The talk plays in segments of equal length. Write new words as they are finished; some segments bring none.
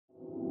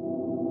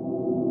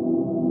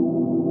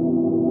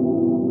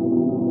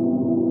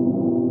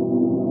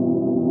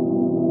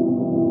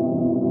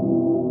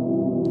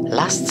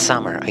Last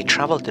summer, I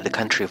traveled to the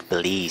country of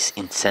Belize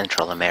in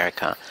Central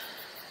America.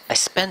 I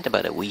spent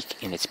about a week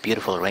in its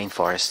beautiful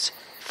rainforests,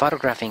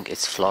 photographing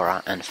its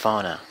flora and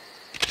fauna.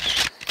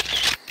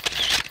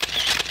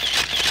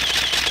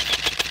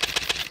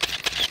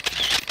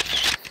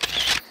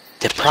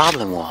 The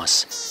problem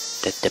was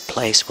that the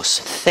place was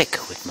thick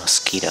with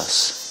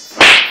mosquitoes.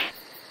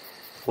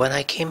 When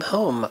I came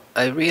home,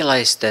 I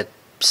realized that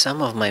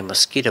some of my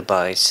mosquito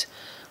bites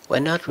were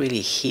not really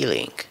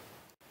healing.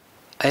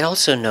 I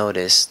also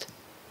noticed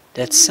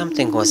that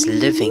something was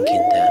living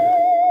in them.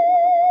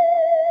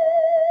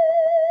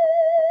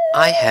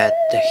 I had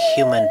the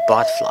human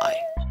botfly.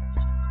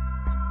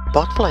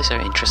 Botflies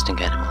are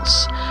interesting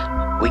animals.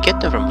 We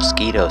get them from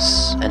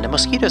mosquitoes, and the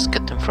mosquitoes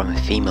get them from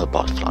a female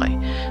botfly,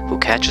 who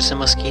catches a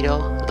mosquito,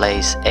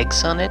 lays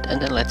eggs on it,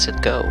 and then lets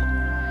it go.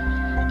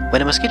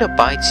 When a mosquito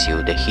bites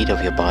you, the heat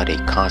of your body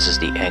causes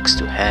the eggs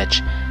to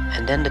hatch,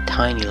 and then the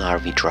tiny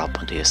larvae drop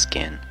onto your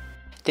skin.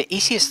 The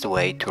easiest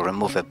way to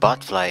remove a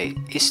botfly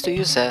is to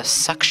use a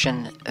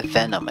suction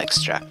venom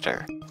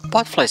extractor.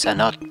 Botflies are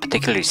not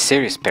particularly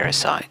serious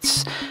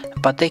parasites,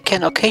 but they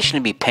can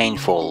occasionally be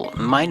painful.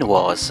 Mine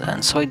was,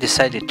 and so I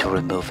decided to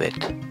remove it.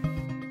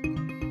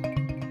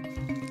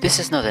 This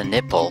is not a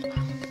nipple,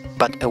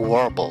 but a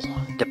warble,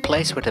 the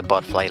place where the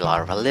botfly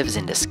larva lives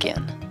in the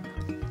skin.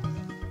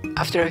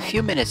 After a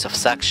few minutes of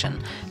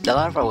suction, the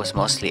larva was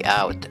mostly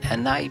out,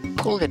 and I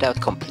pulled it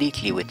out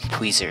completely with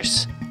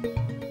tweezers.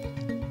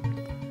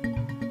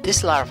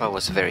 This larva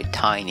was very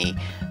tiny,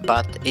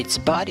 but its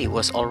body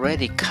was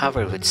already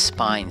covered with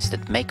spines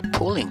that make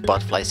pulling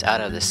botflies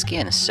out of the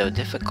skin so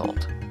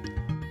difficult.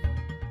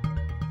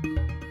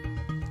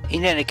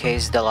 In any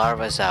case, the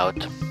larva is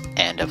out.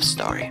 End of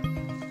story.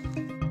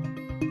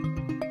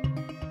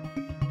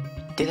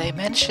 Did I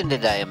mention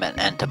that I am an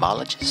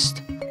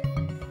entomologist?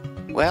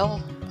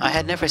 Well, I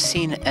had never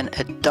seen an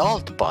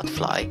adult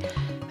botfly,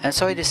 and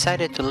so I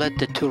decided to let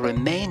the two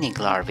remaining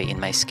larvae in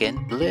my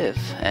skin live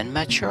and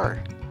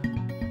mature.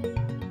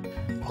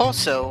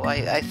 Also,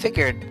 I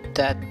figured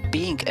that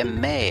being a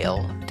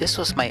male, this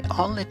was my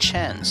only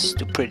chance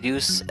to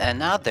produce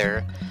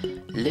another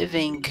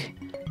living,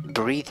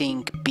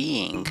 breathing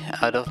being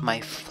out of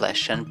my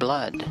flesh and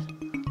blood.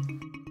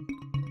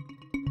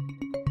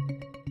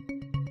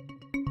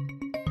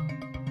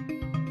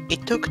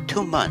 It took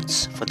 2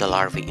 months for the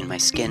larvae in my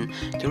skin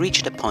to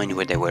reach the point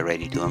where they were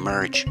ready to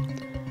emerge.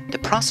 The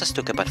process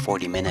took about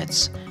 40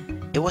 minutes.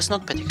 It was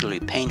not particularly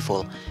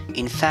painful.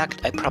 In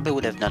fact, I probably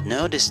would have not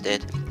noticed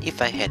it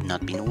if I had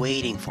not been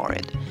waiting for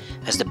it,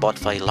 as the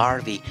botfly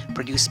larvae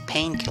produce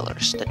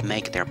painkillers that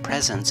make their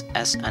presence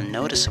as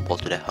unnoticeable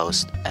to the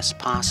host as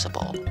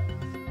possible.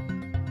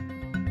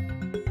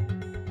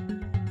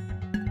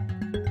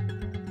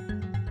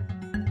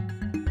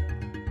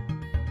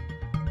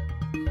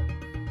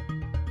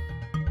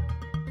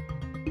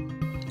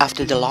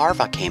 After the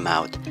larva came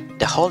out,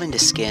 the hole in the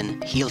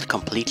skin healed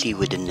completely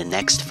within the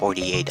next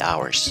 48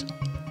 hours.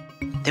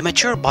 The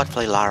mature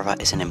botfly larva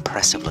is an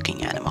impressive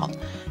looking animal,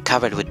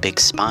 covered with big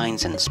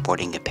spines and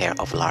sporting a pair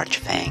of large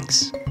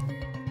fangs.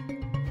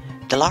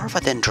 The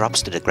larva then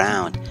drops to the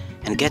ground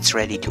and gets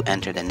ready to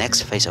enter the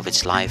next phase of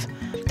its life,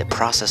 the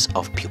process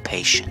of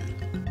pupation.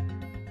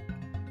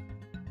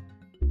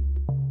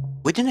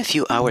 Within a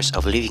few hours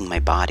of leaving my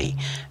body,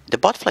 the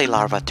botfly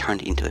larva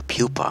turned into a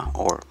pupa,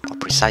 or more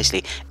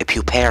precisely, a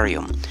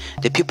puparium.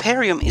 The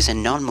puparium is a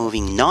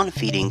non-moving,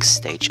 non-feeding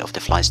stage of the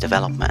fly's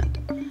development.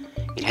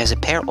 It has a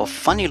pair of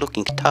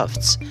funny-looking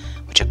tufts,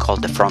 which are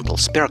called the frontal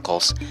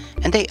spiracles,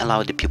 and they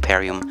allow the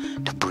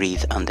puparium to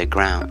breathe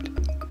underground.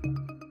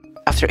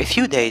 After a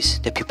few days,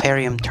 the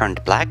puparium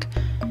turned black,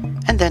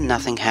 and then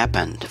nothing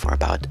happened for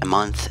about a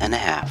month and a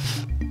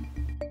half.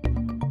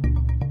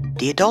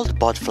 The adult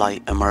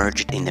botfly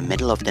emerged in the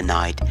middle of the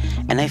night,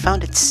 and I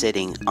found it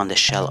sitting on the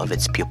shell of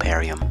its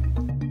puparium.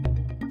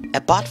 A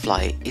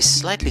botfly is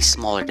slightly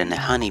smaller than a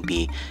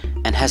honeybee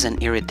and has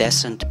an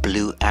iridescent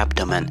blue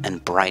abdomen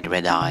and bright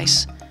red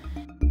eyes.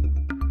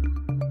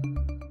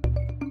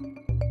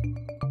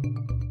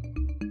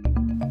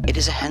 It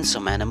is a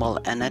handsome animal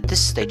and at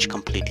this stage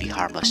completely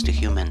harmless to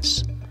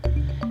humans.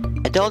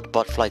 Adult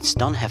botflies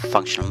don't have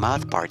functional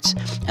mouthparts,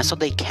 and so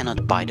they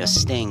cannot bite or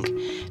sting.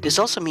 This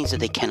also means that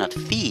they cannot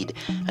feed,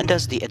 and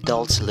thus the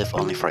adults live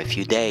only for a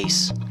few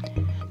days.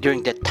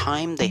 During that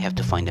time they have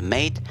to find a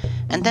mate,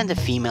 and then the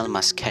female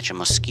must catch a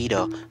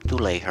mosquito to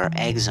lay her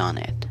eggs on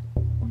it.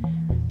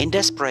 In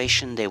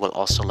desperation they will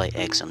also lay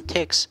eggs on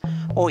ticks,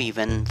 or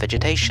even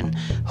vegetation,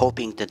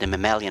 hoping that the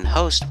mammalian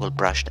host will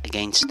brush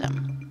against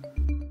them.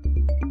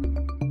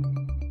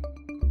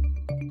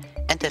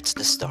 And that's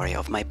the story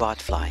of my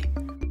botfly.